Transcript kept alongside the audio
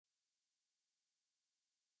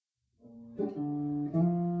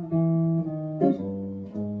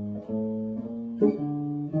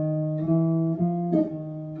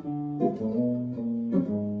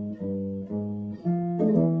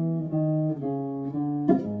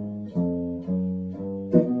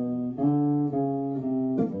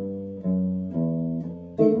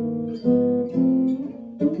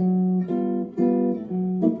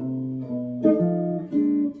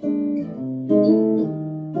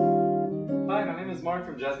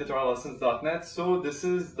From JazzGuitarLessons.net. So this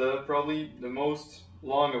is probably the most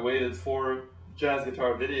long-awaited for jazz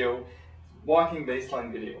guitar video, walking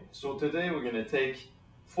bassline video. So today we're going to take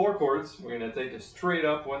 4 chords, we're going to take a straight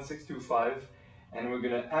up 1-6-2-5, and we're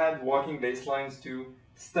going to add walking bass lines to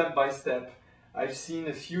step by step. I've seen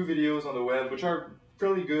a few videos on the web which are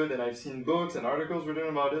fairly good, and I've seen books and articles written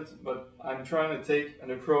about it, but I'm trying to take an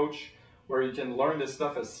approach where you can learn this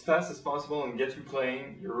stuff as fast as possible and get you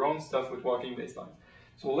playing your own stuff with walking bass lines.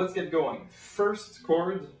 So let's get going. First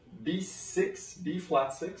chord, B6, B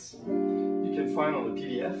flat 6. You can find on the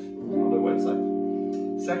PDF on the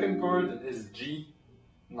website. Second chord is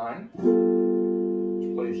G9,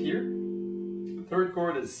 which plays here. The third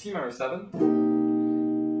chord is C minor 7.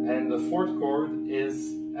 And the fourth chord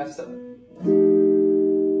is F7.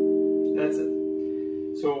 That's it.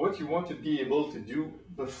 So what you want to be able to do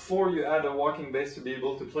before you add a walking bass to be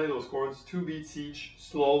able to play those chords, 2 beats each,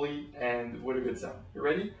 slowly and with a good sound. You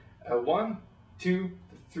ready? 1, 2,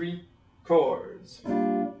 3 chords.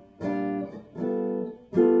 And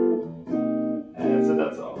so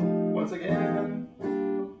that's all. Once again.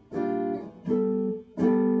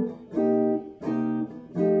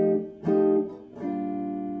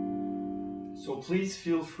 So please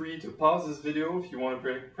feel free to pause this video if you want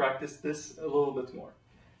to practice this a little bit more.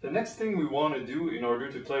 The next thing we want to do in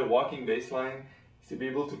order to play a walking bass line is to be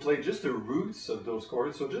able to play just the roots of those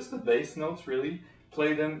chords, so just the bass notes really,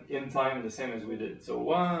 play them in time the same as we did. So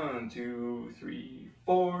 1, 2, 3,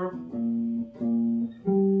 4.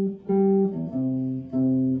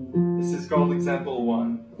 This is called example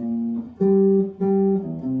 1.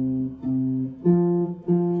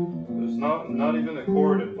 There's not even a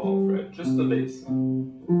chord involved, right? Just the bass.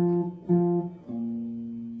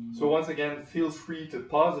 So once again, feel free to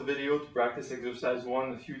pause the video to practice exercise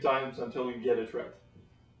 1 a few times until you get it right.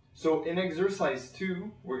 So in exercise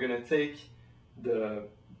 2, we're going to take the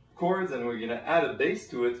chords and we're going to add a bass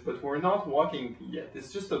to it, but we're not walking yet.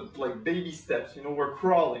 It's just like baby steps, you know, we're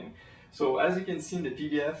crawling. So as you can see in the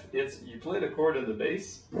PDF, it's you play the chord and the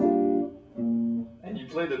bass, and you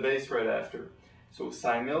play the bass right after. So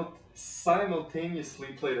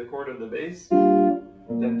simultaneously play the chord and the bass,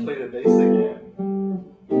 then play the bass again.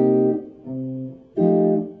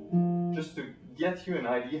 Just to get you an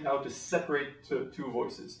idea how to separate two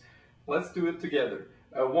voices. Let's do it together.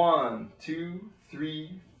 1, 2,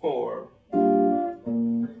 3, 4.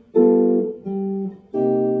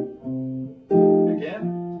 Again.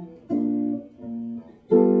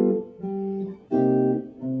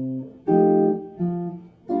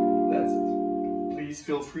 That's it. Please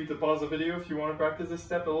feel free to pause the video if you want to practice this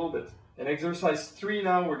step a little bit. In exercise 3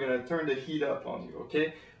 now, we're going to turn the heat up on you,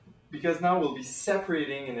 okay? Because now we'll be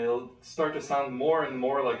separating and it'll start to sound more and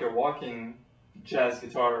more like a walking jazz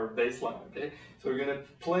guitar bass line, okay? So we're going to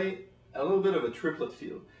play a little bit of a triplet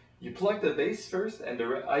feel. You plug the bass first, and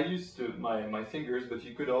I used my fingers, but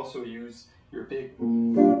you could also use your pick.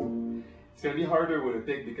 It's going to be harder with a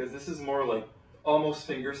pick because this is more like almost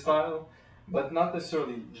finger style, but not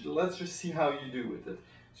necessarily. Let's just see how you do with it.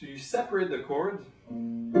 So you separate the chord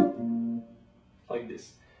like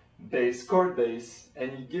this. Bass, chord bass,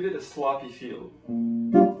 and you give it a sloppy feel.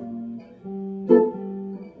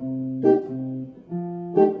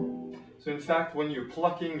 So in fact, when you're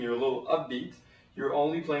plucking your little upbeat, you're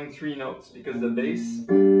only playing 3 notes because the bass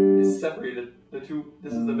is separated. The two,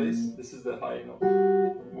 this is the bass, this is the high note.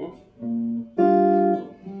 Whoops.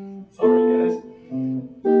 Sorry guys.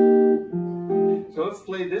 So let's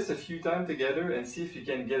play this a few times together and see if you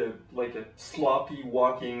can get a sloppy,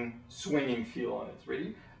 walking, swinging feel on it.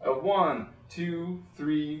 Ready? 1, 2,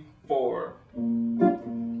 3, 4.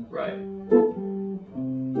 Right.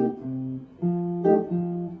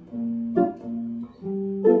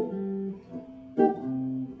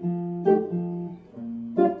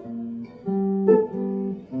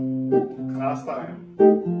 Last time.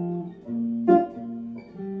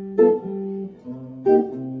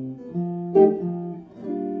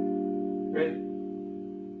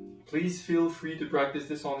 Please feel free to practice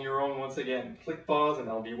this on your own once again. Click pause and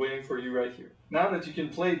I'll be waiting for you right here. Now that you can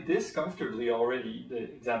play this comfortably already, the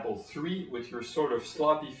example 3, with your sort of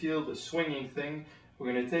sloppy feel, the swinging thing,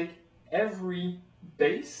 we're going to take every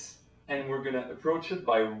bass and we're going to approach it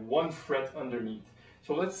by one fret underneath.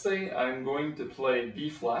 So let's say I'm going to play B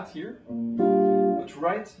flat here, but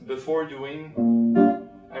right before doing,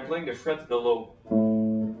 I'm playing the fret below.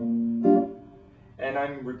 And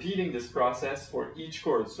I'm repeating this process for each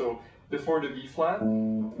chord. So before the B flat,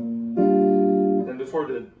 then before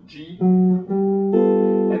the G,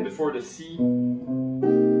 and before the C.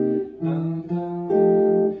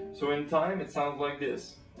 So in time, it sounds like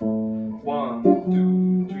this. 1,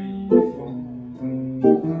 2, 3, 4.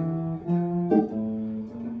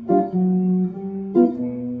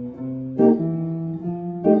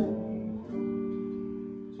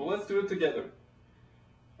 So let's do it together.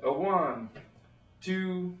 A 1,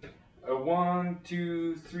 2, a 1,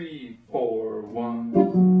 2, 3, 4, 1.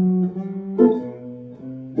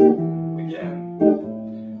 Again.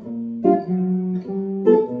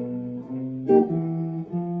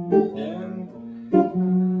 Again.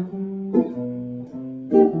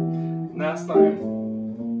 Last time.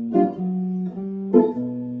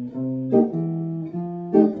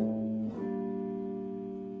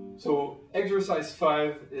 So exercise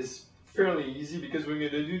 5 is fairly easy because we're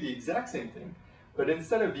going to do the exact same thing. But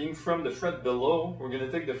instead of being from the fret below, we're going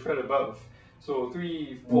to take the fret above. So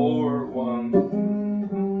 3, 4, 1.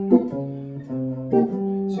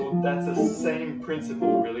 So that's the same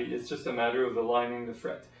principle really, it's just a matter of aligning the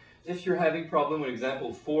fret. If you're having problem with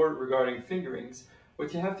example 4 regarding fingerings,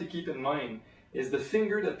 what you have to keep in mind is the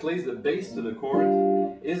finger that plays the bass to the chord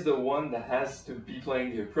is the one that has to be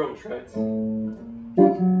playing the approach, right?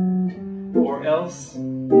 Or else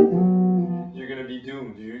you're going to be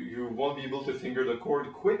doomed. You won't be able to finger the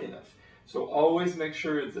chord quick enough. So always make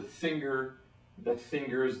sure it's the finger that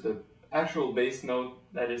fingers the actual bass note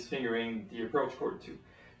that is fingering the approach chord too.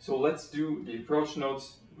 So let's do the approach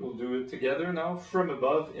notes. We'll do it together now from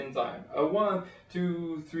above in time. A 1,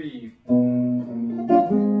 2, 3.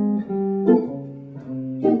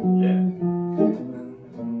 Yeah.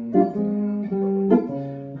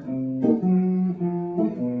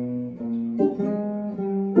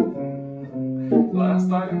 Last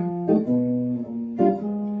time.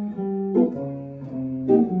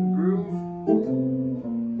 Groove.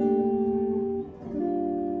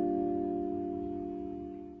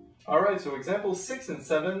 Alright, so examples 6 and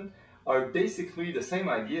 7 are basically the same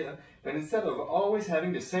idea, but instead of always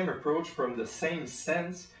having the same approach from the same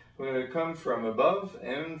sense, we're going to come from above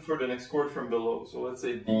and for the next chord from below. So let's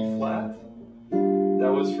say B flat,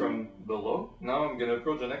 that was from below. Now I'm going to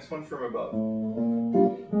approach the next one from above.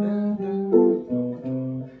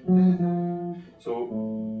 So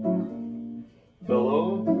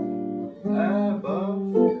below,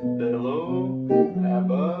 above, below,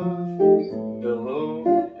 above,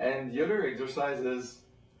 below, and the other exercise is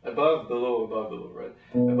above, below, right?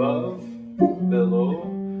 Above, below,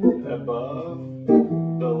 above,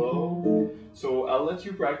 below. So I'll let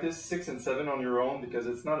you practice 6 and 7 on your own because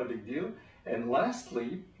it's not a big deal. And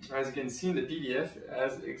lastly, as you can see in the PDF,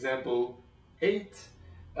 as example 8,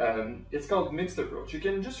 it's called mixed approach. You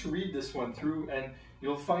can just read this one through and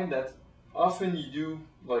you'll find that often you do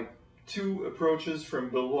like 2 approaches from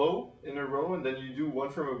below in a row and then you do one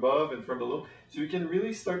from above and from below. So you can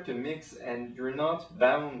really start to mix and you're not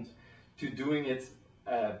bound to doing it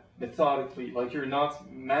methodically, like you're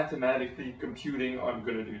not mathematically computing, oh, I'm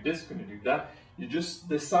going to do this, going to do that. You just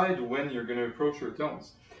decide when you're going to approach your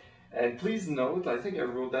tones. And please note, I think I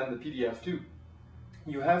wrote that in the PDF too,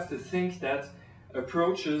 you have to think that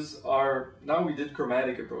approaches are, now we did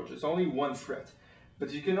chromatic approaches, only one fret,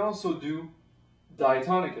 but you can also do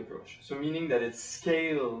diatonic approach, so meaning that it's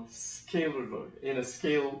scalable in a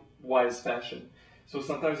scale-wise fashion. So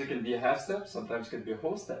sometimes it can be a half step, sometimes it can be a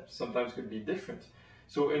whole step, sometimes it could be different.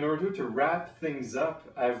 So in order to wrap things up,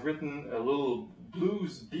 I've written a little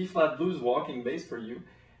blues, B-flat blues walking bass for you,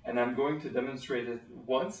 and I'm going to demonstrate it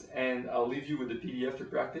once, and I'll leave you with the PDF to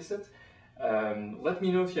practice it. Let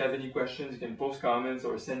me know if you have any questions. You can post comments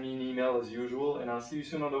or send me an email as usual, and I'll see you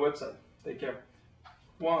soon on the website. Take care.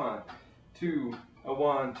 1, 2, a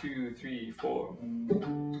 1, 2, 3, 4.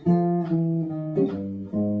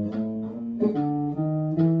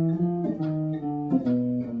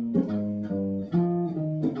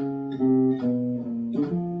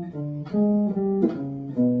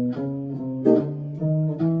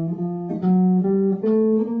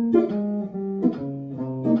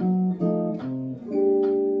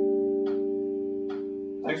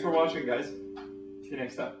 Thanks for watching, guys. See you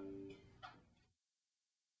next time.